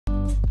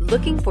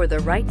Looking for the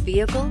right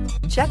vehicle?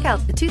 Check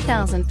out the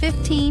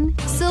 2015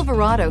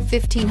 Silverado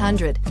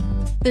 1500.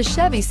 The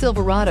Chevy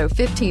Silverado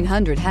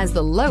 1500 has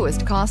the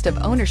lowest cost of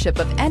ownership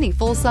of any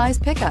full-size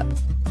pickup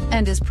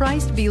and is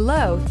priced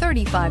below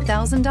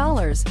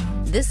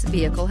 $35,000. This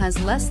vehicle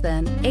has less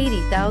than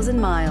 80,000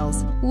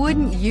 miles.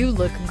 Wouldn't you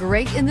look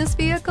great in this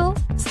vehicle?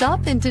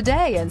 Stop in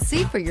today and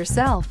see for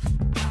yourself.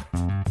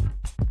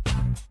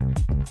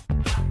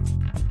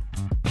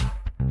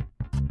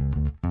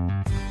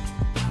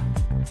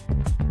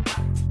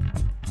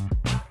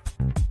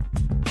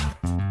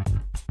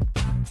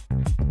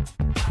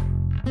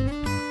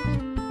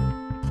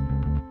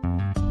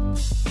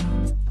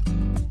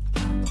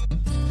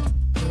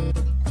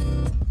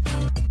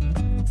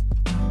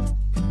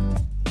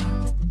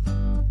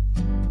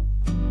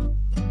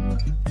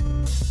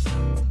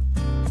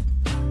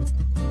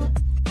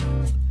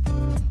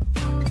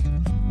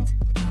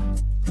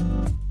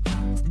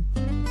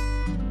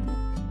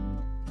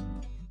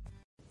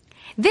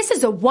 This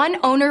is a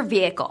one-owner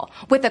vehicle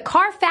with a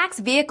Carfax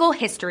Vehicle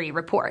History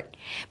Report.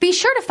 Be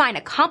sure to find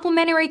a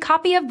complimentary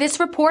copy of this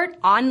report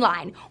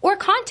online or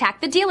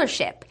contact the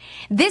dealership.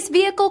 This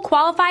vehicle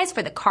qualifies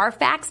for the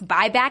Carfax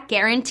Buyback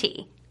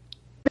Guarantee.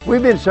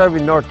 We've been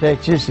serving North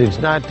Texas since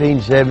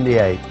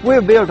 1978.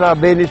 We've built our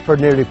business for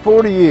nearly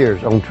 40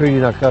 years on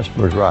treating our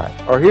customers right.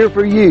 Are here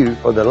for you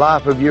for the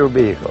life of your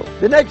vehicle.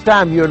 The next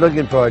time you're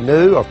looking for a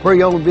new or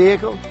pre-owned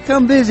vehicle,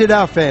 come visit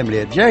our family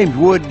at James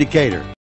Wood Decatur.